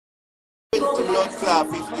50 blood clot,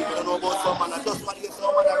 50. I don't know about some man. I just want to get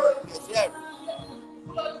some man that run place. Yeah.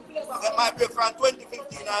 I get my break from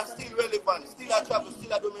 2015 and still relevant. Still I travel,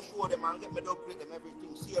 still I do me show them and get me dog play them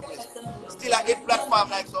everything. Same place. Still I get platform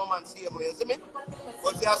like some man same way. You see me?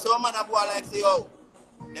 But see some man a boy like say, oh,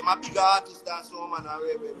 them a bigger artist than some man and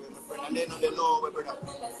my friend. And they know my brother.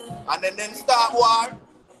 And then them start war.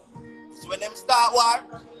 So when them start war,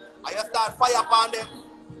 I just start fire upon them.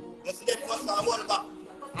 You see them go start war back.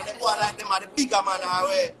 And them boy like them are the bigger man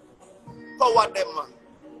and coward them man.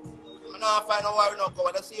 I don't find no worry no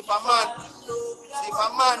coward. See if a man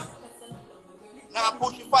now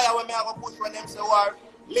push the fire when me I go push when them say war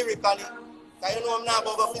lyrically. Cause you know I'm not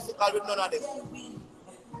going to go physical with none of them.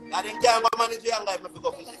 I didn't care about manage young life if I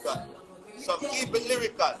go physical. So keep it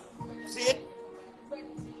lyrical. See it?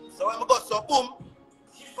 So when I go so boom.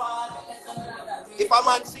 If a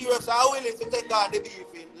man serious and willing to take on the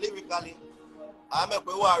beefing lyrically, I make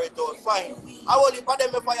me worry it out. Fine. I will leave for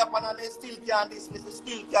them a fire pan and they still can't dismiss it,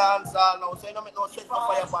 still can't answer now. So you don't make no straight for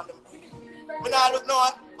fire pan them. I don't look no,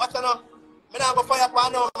 watch you know. I don't go fire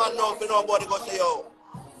pan no man now if nobody go say yo.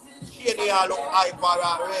 Shady and look high for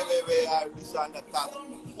her, this and that.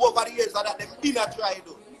 Over the years that them been a try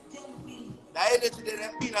do. The energy that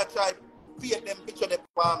them been a try paint them picture them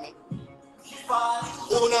for me.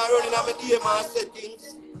 Who now running on my DM and settings,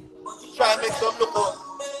 try and make some look out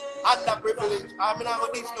underprivileged. I mean, I'm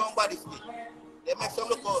not going to nobody speak. They make some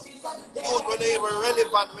look out good when they were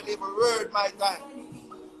relevant, when they were word my time.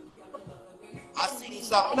 I see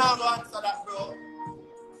some. I'm not going to answer that, bro.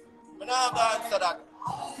 I'm not going to answer that.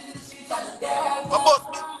 But boss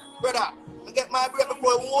me, brother, I get my break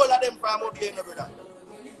before all of them from out here, brother.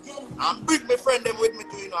 And bring my friend them with me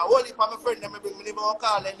too, you know. I only for my friend them, I bring me never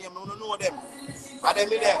call them name, I don't know them. And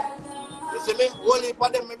them in there. You see me? Only for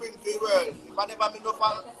them I bring to the world. If I never meet no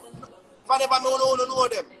fan, if I never know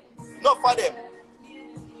them, not for them.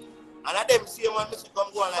 And at them see when music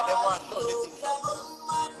come going like them want to show the thing.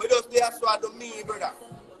 We just play a sword to me, brother.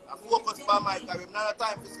 I focus on my career. Not a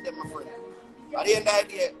time to see them, my friend. At the end of the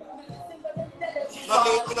day,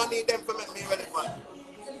 we don't need them to make me relevant.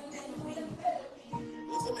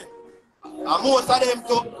 You see me? And most of them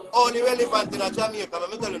too only relevant in a Jamaica.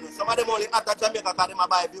 I'm telling you, some of them only at a Jamaica because they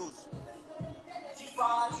buy views.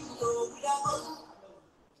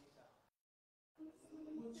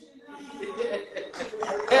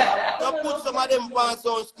 Don't put some of them fans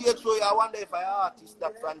on stage show you. I wonder if I artist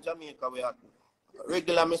that from Jamaica we are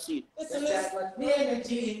regular me see. You see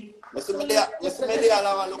me there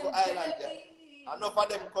along a local island there. Enough of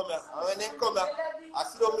them come here. And when they come here, I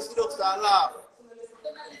see them start laugh.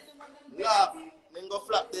 Then go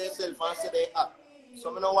flap themselves and say they act.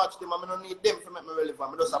 So I don't watch them, I don't need them to make me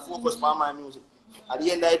relevant. I just focus on my music. At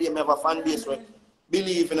the end of the day, I have a fan base where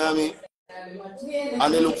believe in me.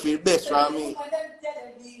 And they look for the best from me.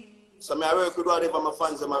 So I work with whatever my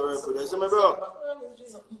fans and I work with. You see me, bro?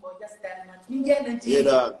 Yeah,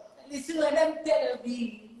 dog.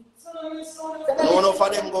 No one for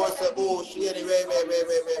them go and say, oh, Shady, wait.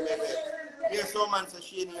 Here's some man say,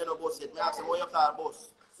 Shady, you know, boss it. I ask him, what you call boss?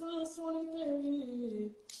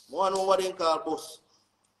 One know what they call boss.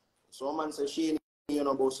 Some man say, Shady, you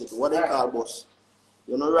know, boss it. What they call boss?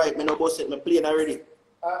 You know, right, me no boss it, me playing already.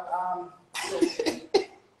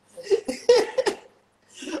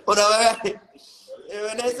 But alright.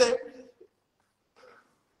 When I say,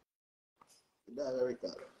 that's very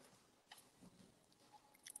cool.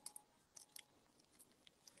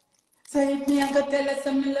 Say me, I'm gonna tell us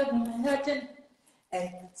something love my hurting.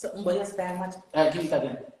 Hey, something boy, just that much. Give it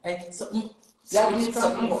again. Hey, something. Yeah, give me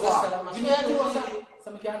something. Give me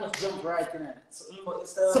something can just jump right in it.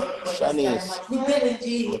 Chinese. I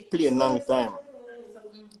play a long time.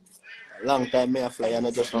 Long time me I fly and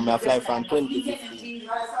I just from me I fly from 2015.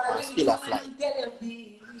 And still I fly.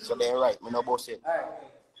 So they're right, me no boss it.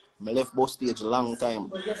 Me left boss stage a long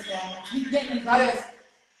time.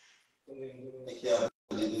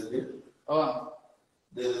 Oh.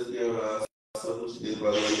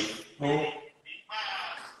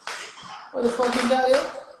 What the fuck is that here?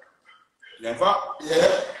 Never?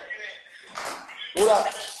 Yeah. Who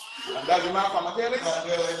that? And that's the man from America?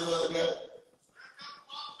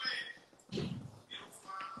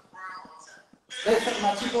 Let's take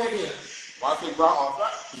my chick over here. One thing brown off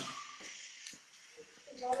that.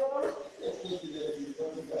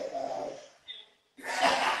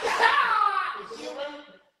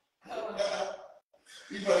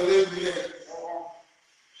 If I live there.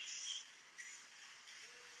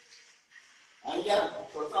 And yeah,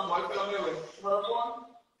 so someone fell away with her one?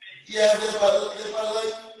 Yeah, they were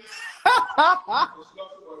like.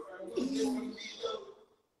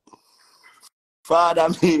 Father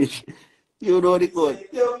me. You know the code.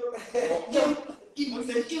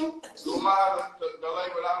 So man, the line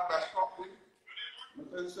without that stop with.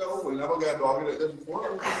 So we'll never get a dog in it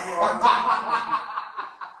before.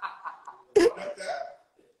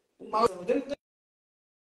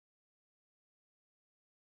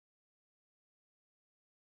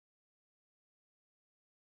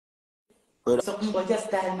 Something about your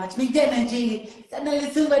style match me energy. So now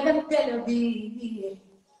listen what them tell me.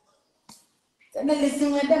 So now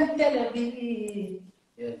listen what them tell me.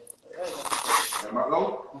 Yeah. Am I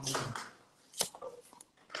low?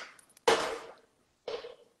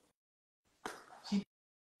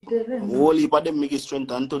 Whole heap of them make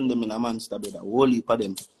strength and turn them in a monster, brother. Whole heap of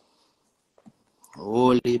them.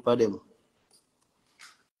 Whole heap of them.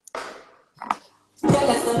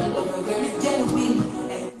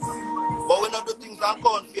 But we don't do things and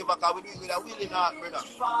count favor because we do it with a willing heart, brother.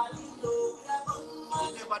 We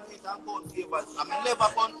never do it and count favors. I mean, never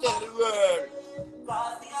can tell the world.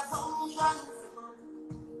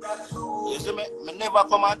 You see me? I never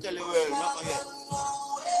come and tell the world, nothing yet.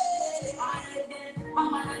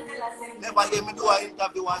 Never hear me do an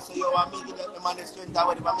interview and say, yo, I'm making them man the strength or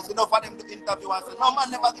whatever. I say, no for them to interview and say, no man,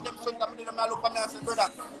 never give them strength. I look at me and say, brother,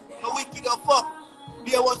 no wicked or fuck.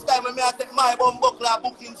 There was time when I take my bum buckler,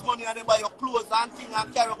 bookings money and they buy your clothes and things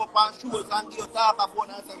and carry up and shoes and give your talk phone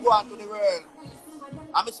and say, go on to the world.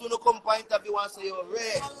 I'm just going to come for interview and say, yo,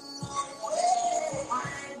 Ray.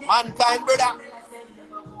 Mankind, brother.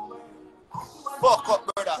 Fuck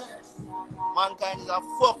up, brother. Mankind is a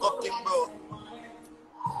fuck up thing, bro.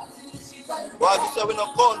 But as you say, we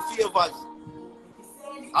don't count favors.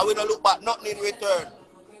 And we don't look back nothing in return.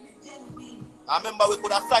 I remember we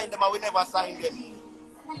could have signed them and we never signed them.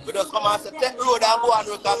 We just come and say, take the road and go and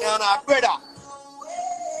work on me and our brother.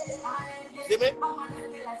 See me?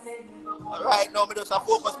 Right now, I just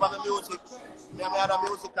focus on the music. Me and my other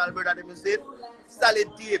musical brother, they say,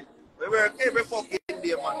 solid team. We work every fucking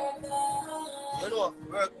day, man. You know,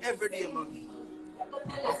 work every day, man.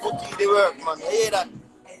 We put in the work, man. You hear that?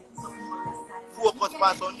 Focus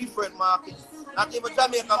on some different markets. Not even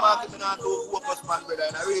Jamaica market, I don't do focus on, brother,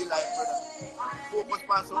 in a real life, brother. Focus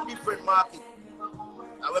on some different markets.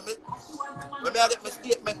 And when I get my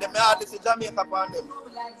statement, I say Jamaica on them.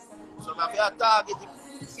 So if I target the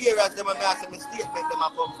areas, I say my statement, them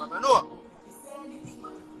come from, you know?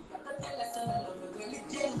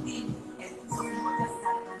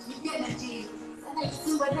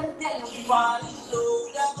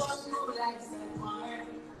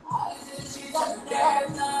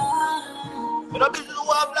 You know, this is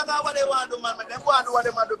what they want to do, man. They want to do what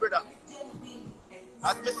they want to do, brother.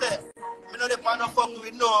 As me say, I know they want to fuck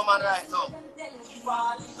with no man right now.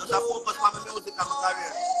 Just a focus on my music and my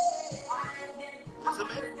career. You see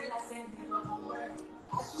me?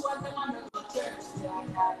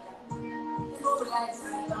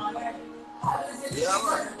 Yeah,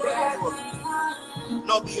 man.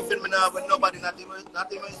 No beefing me now with nobody, not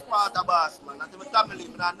even Sparta boss, man. Not even family,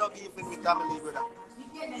 me not no beefing with family, brother.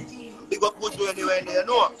 Big up push you anywhere in there, you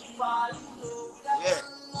know? Yeah.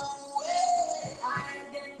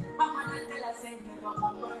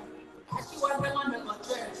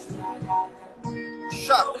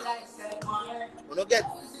 Shut. You know, get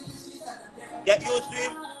used to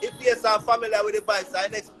him. If you're some familiar with the vibes, the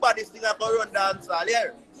next baddest thing I can run dance all,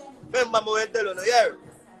 yeah? Remember me when I tell you, no, yeah?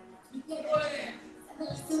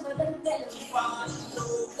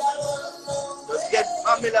 Just get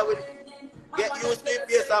familiar with it. Get used to it,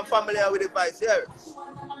 be some familiar with the vibes, yeah?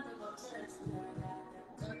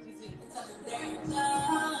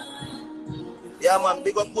 Yeah, man,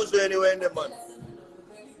 big up push you anywhere in the man.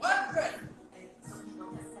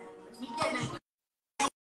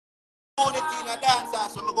 Unity in a dancer,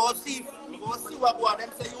 so we go see what go on.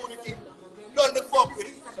 Them say unity, done the fuck with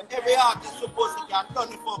it. So every artist supposed to get done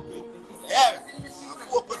the fuck with it. Yeah,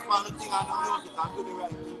 focus on the thing and the music and do the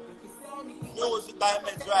right thing. Music time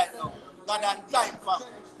is right now. God and time, fam.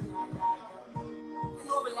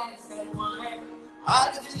 All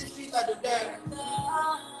this in the street are the dead.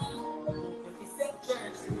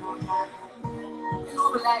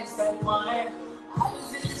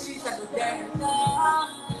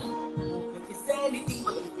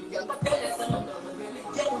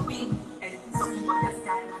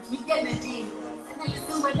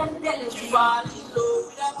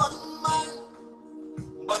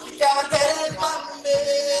 But you can't tell me.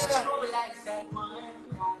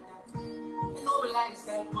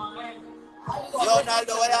 Yo,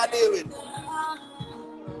 Naldo, what are you doing?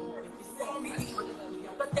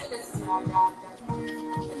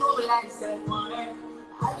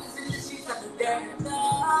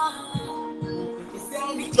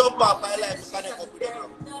 Jump up, my life, connect up with them.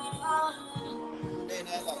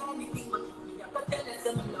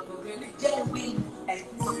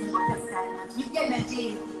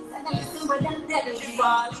 am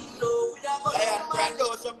brand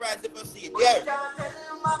new surprised if you see it. Yeah.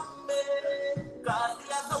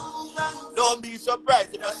 Don't be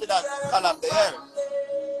surprised if you see that color there.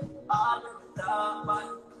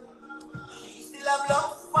 She still have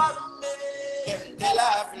love for me. Can tell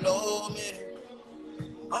her flow me.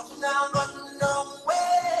 But now gone no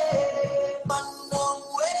way. Gone no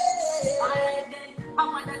way. I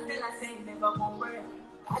wanna tell her say never come where.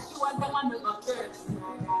 She want the man to go church.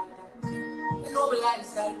 You know the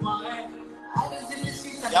lifestyle, man. I was in the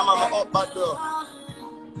streets. Yeah, mama, up bad door.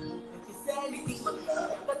 She said anything but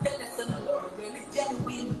tell her son of love. Really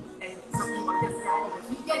genuine. And something but the side.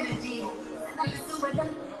 We get the deal. And I listen with them.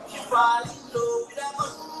 She fall in love with a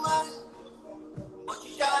man. But she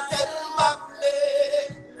can't tell back there.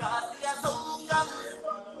 Cause the assumption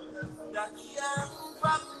that she earned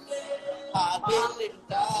from there. I've been in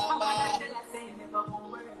Taba.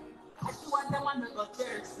 I just want the man to go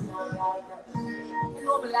church. You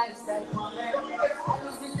know the lifestyle, man. I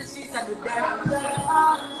was in the streets and the devil.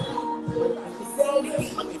 She said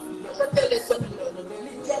anything, but tell her something, the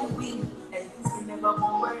really genuine. And this is never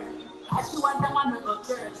gonna work. I just want the man to go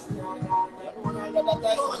church. You know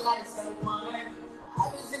the lifestyle, man. I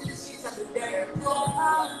was in the streets and the devil.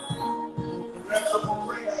 I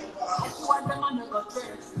just want the man to go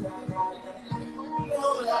church. You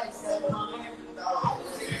know the lifestyle, man.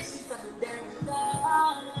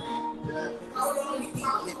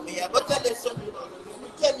 Me, I got tell you something.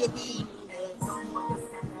 Can you be?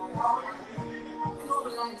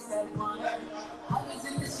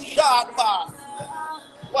 Short bar.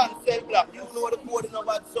 One cell block. You know the code in a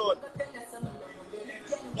bad son.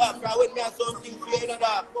 That's why when me have something created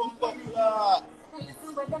that pump up that.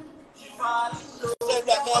 Said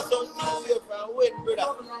that me have something away from win, brother.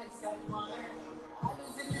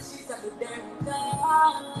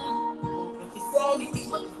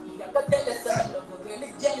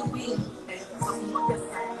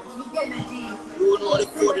 You know the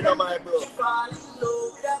code in my bro. So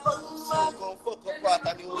come fuck up part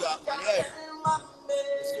of New York, man, yeah.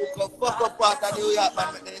 So come fuck up part of New York,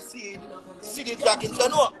 man, they see the dragon, so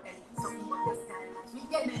no.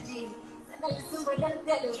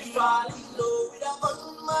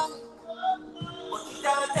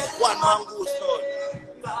 One man goes on.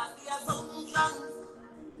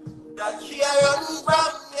 That she run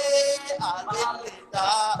from me, I'll be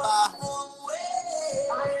Taba.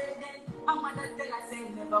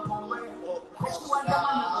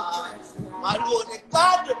 My Lord,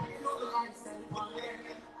 God.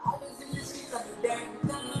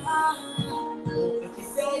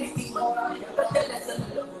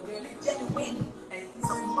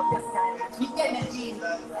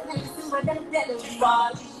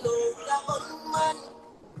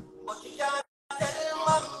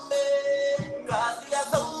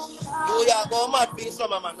 You are going mad for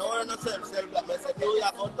summer, man. No one knows self-black. I said, you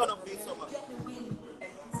are going to turn up for summer.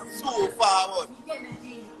 So forward.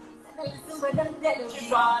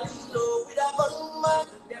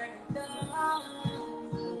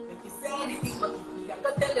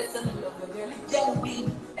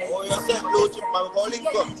 Oh, you said blue chip, man. We're going to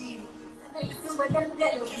link up.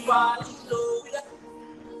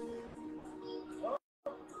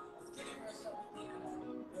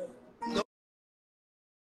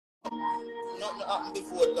 Nothing happened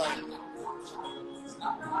before time.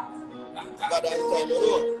 Got that time, you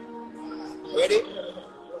know. Ready?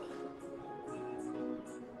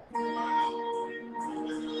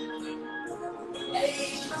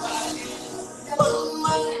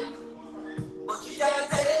 But you can't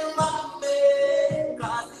tell mommy,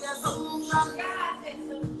 cause the assumption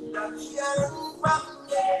that she earned from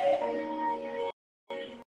me.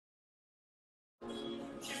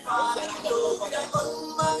 She falls in love with a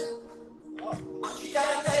gunman. But she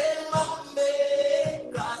can't tell mommy,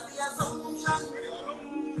 cause the assumption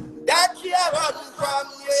that she run from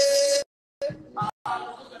me.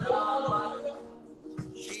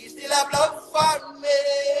 She still have love for me.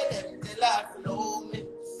 Them tell her know me.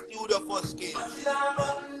 Studio for skin. Studio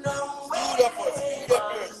for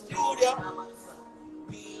studio.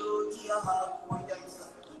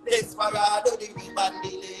 Desperado the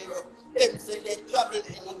bandilero. Them say they travel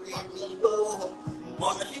anywhere me go.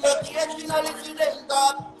 But she not care, she not listen them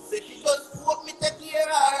talk. Say she just hope me take care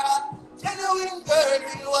of her. Genuine girl,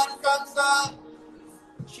 real one from song.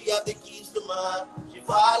 She have the keys to man. She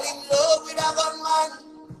fall in love with a gunman.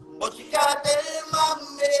 But she can't tell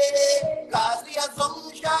mommy, cause the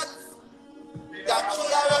assumptions that she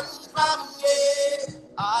runs from me.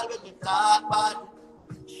 All when you talk bad,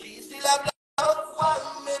 she still have love for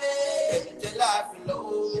me. Let me tell her if you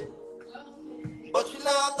love me. But she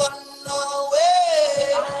not gonna know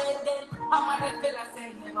way.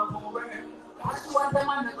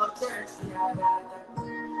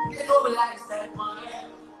 know the lifestyle, man.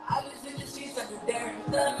 I was in the streets of the dare.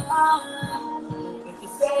 If you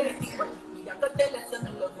say anything, but me, I could tell us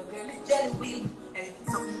something love the girl is genuine. And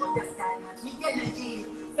something about this time, match me energy.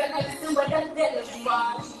 Then I listen what I'm telling you.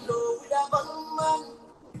 Fall in love with a bum man,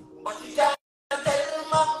 but you can't tell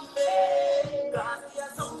mommy. Cause the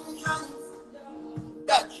assumptions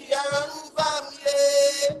that she a run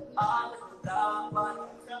family. All the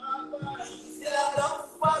time, she still a love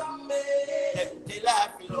for me. Till I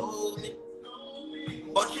feel me.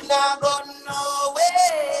 But you not got no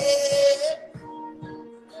way.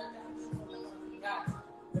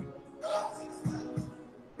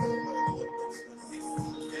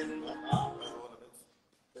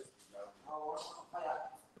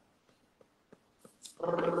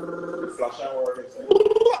 Flash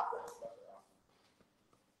hour.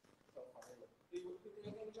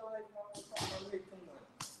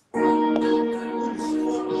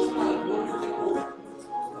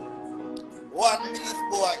 One minute,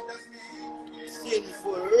 boy. Sing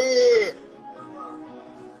for her.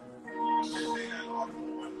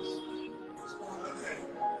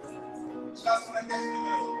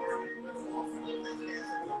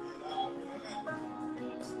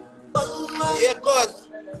 Yeah, cause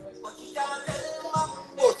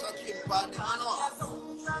both are cheap, but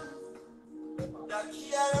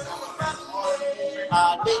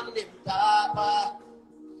then them talk,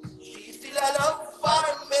 she still a love for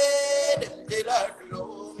me. Them tell her to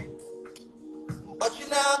love me, but she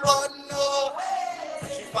not got no.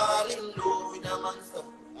 She fall in love with a monster,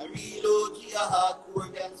 a real OG, a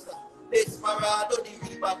hardcore gangster. Desperado, the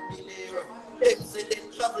Reebok Millero. Them say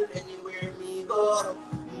them travel anywhere me go,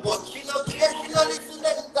 but she no care, she no listen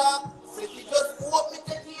them talk. So she just hope me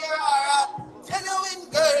take care of her. Genuine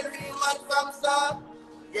girl, real man from start.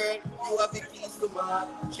 Girl, you have the keys to man.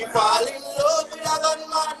 She fall in love with a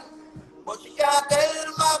gunman, but she can't tell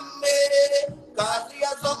mommy, cause the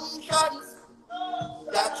assumptions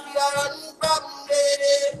that she a run from me.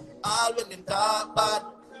 All when them talk bad,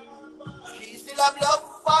 she still have love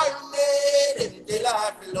for me. Them tell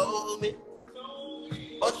her to love me,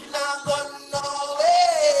 but she not gonna know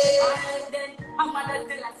it. Then I'm gonna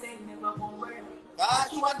tell her say never one word. Cause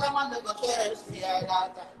she want a man to go church for her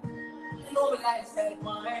daughter. You know the lifestyle,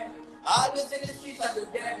 man. Always in the streets of the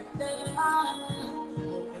There.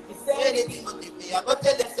 If you say anything but if me, I go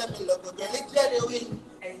tell them say me love a girl, it's genuine.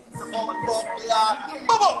 Hey, something Oh, about this popular. time.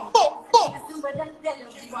 Boom, boom, boom. Listen what I'm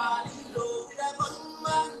telling you. Fall in love with a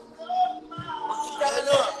gunman. You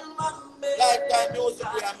know, lifetime music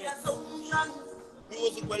we are making.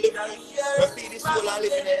 Music we live in. We feed the soul and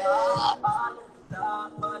live in it.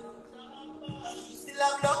 Still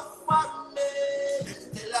have love for me.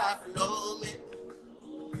 Still have love me.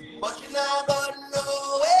 But you not got no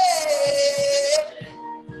way.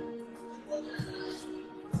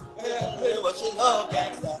 But she love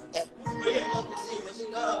gangsta. But she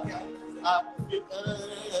love gangsta.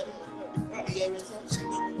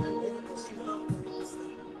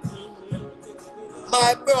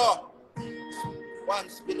 My bro. One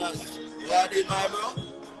spinners. You are the my bro.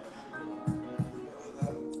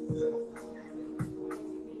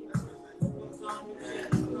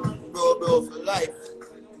 Bro for life.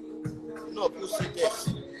 No pussy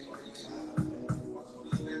test.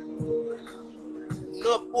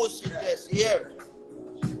 No pussy test here.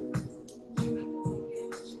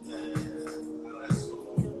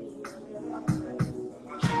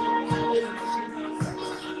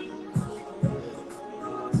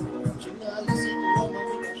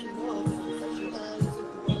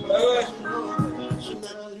 She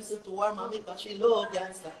not listen to her mommy cause she love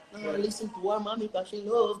gangster. No listen to her mommy cause she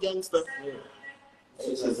love gangster. She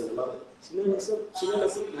doesn't love it. She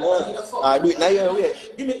doesn't listen. I do it now your way.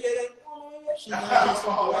 Give me it. She not listen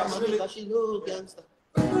to her mommy cause she love gangster.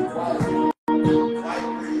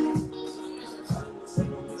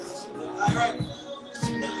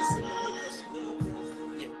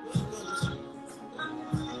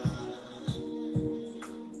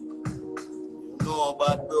 No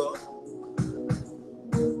bad bro.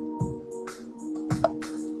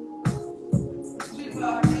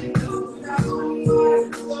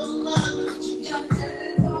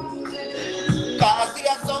 Cause the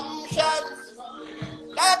assumptions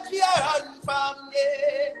that you run from me,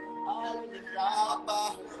 all the rapper,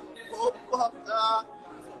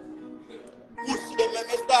 push them let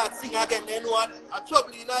me start sing again. Then what? A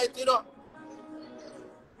trouble in night, you know.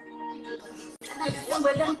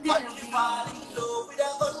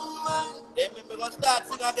 Then me gonna start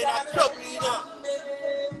sing again. A trouble, you know.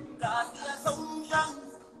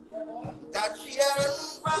 That she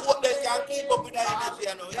hope they can keep up with the energy,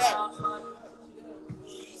 you know, yeah.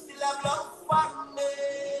 She still have love for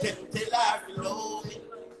me. Them tell her to love me,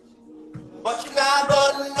 but she not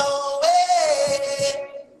gonna know it.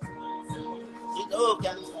 She know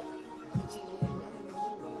gangsta.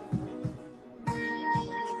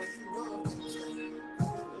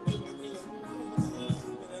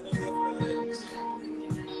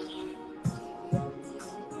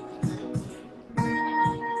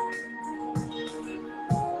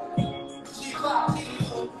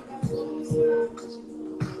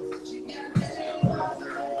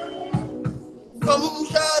 Some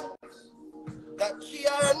shot that she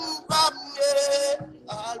earned from me,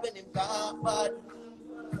 all when him talk bad.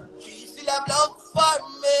 She still have love for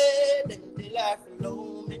me, them tell her to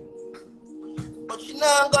love me, but she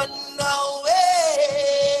not gonna know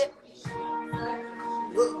it.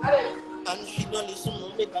 And she don't listen to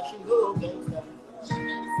me because she go gangsta.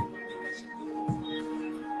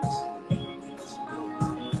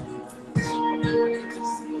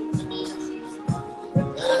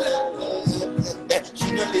 She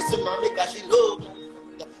don't listen to me because she low.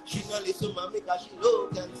 She don't listen to me because she low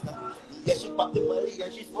gangsta. Yeah, she pop the money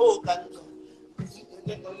and she smoke ganja. She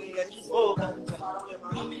get the money and she smoke ganja.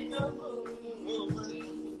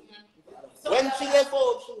 When she left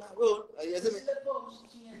home, she roll.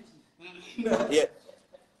 Yeah.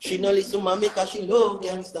 She don't listen to me because she low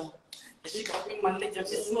gangsta. She pop the money and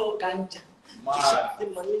she smoke ganja. She pop the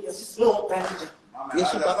money and she smoke ganja. Yeah,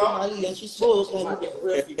 she pop the money and she smoke ganja.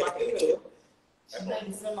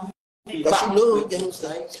 Because she low gangsta.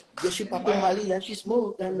 Yeah, she pop the money and she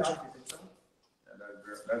smoke ganja.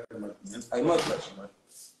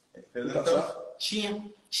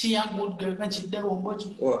 She a good girl when she there on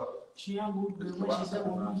budget. She a good girl when she there on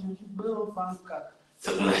budget. She blow fanka.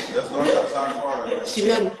 She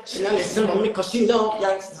not listen to me because she love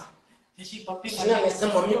gangsta. She not listen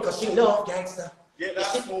to me because she love gangsta. Yeah,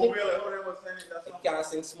 that's smooth. Really, whatever was saying, that's You can't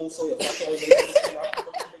sing smooth, so you can't.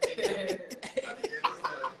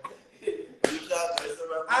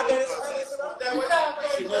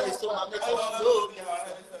 She not listen to me because she love gangsta.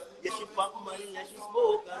 Yeah, she pop money and she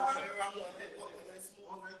smoke ganja.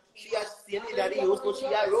 She has seen in the house, but she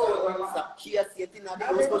a road monster. She has seen in the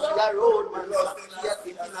house, but she a road monster. She has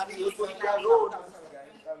seen in the house, but she a road monster.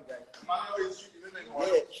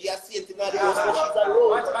 Yeah, she has seen in the house, but she's a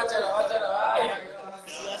road monster.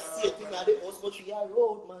 She has seen in the house, but she a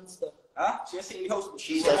road monster. Huh? She has seen in the house.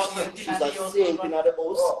 She's a saint in the house,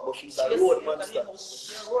 but she's a road monster.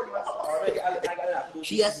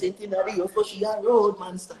 She has seen in the house, but she a road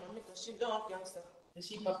monster. She love gangsta.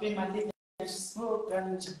 She pop in my leg and she smoke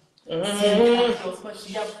ganja.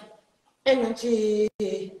 She have Energy.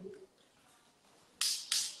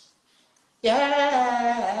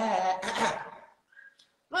 Yeah.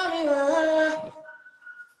 Mommy,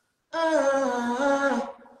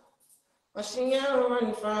 where she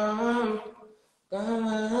run from?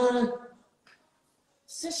 God.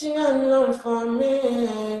 Since she got love for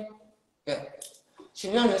me. Yeah.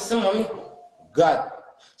 She know me some mommy. God.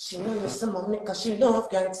 She know me some mommy because she love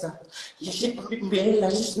gangsta. Yeah, she pop it in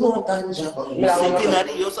and she smoke ganja. She sitting at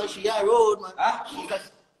the house and she a road man.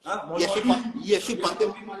 Yeah, she pop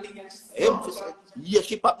them. Yeah,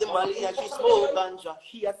 she pop the Mali and she smoke ganja.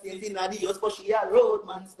 She a sitting at the house but she a road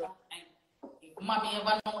monster. mommy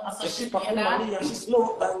ever know Yeah, she pop the Mali and she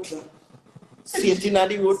smoke ganja. Sitting at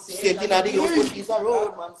the road, sitting at the house but she's a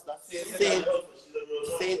road monster.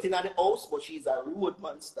 Sitting at the house but she's a road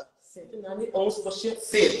monster. Sitting at the house but she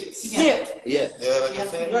sit. Yeah. Like I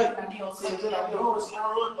said, right. Sitting at the house, she a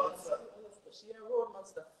road monster. She a road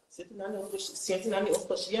monster. Sitting at the house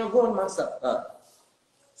but she a road monster.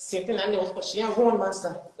 Sitting at the house but she a road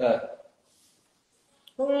monster.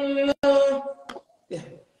 Yeah.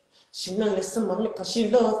 She not listen mommy cause she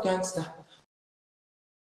love gangsta.